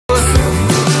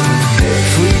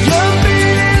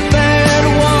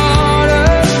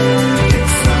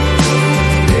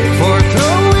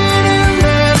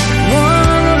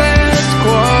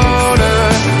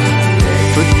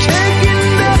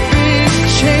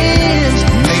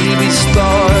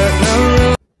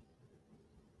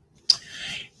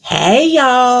Hey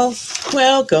y'all,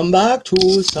 welcome back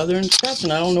to Southern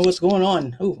Scratching. I don't know what's going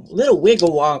on. Ooh, little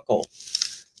wiggle wonkle.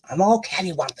 I'm all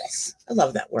cattywampus. I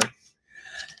love that word.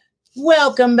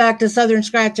 Welcome back to Southern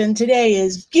Scratching. Today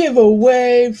is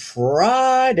Giveaway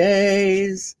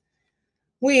Fridays.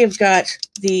 We have got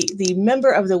the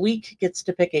member of the week gets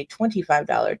to pick a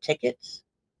 $25 ticket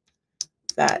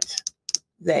that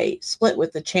they split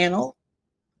with the channel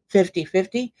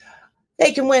 50-50.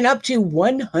 They can win up to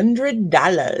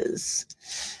 $100.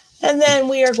 And then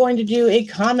we are going to do a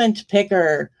comment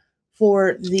picker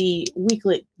for the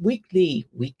weekly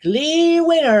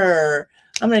winner.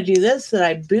 I'm going to do this that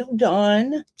I built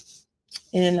on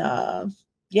in,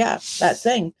 that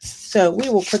thing. So we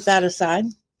will put that aside.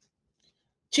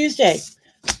 Tuesday,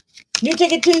 New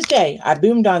Ticket Tuesday. I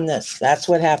boomed on this. That's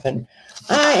what happened.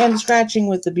 I am scratching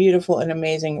with the beautiful and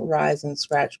amazing Rise and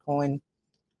Scratch coin.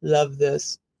 Love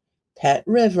this. Pet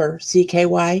River,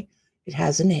 CKY. It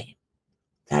has a name.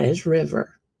 That is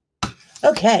River.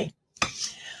 Okay.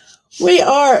 We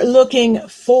are looking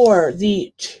for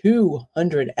the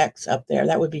 200X up there.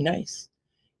 That would be nice.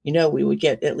 You know, we would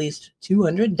get at least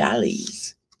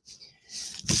 $200.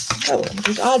 Oh,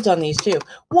 there's odds on these too.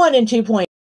 1 and 2 points.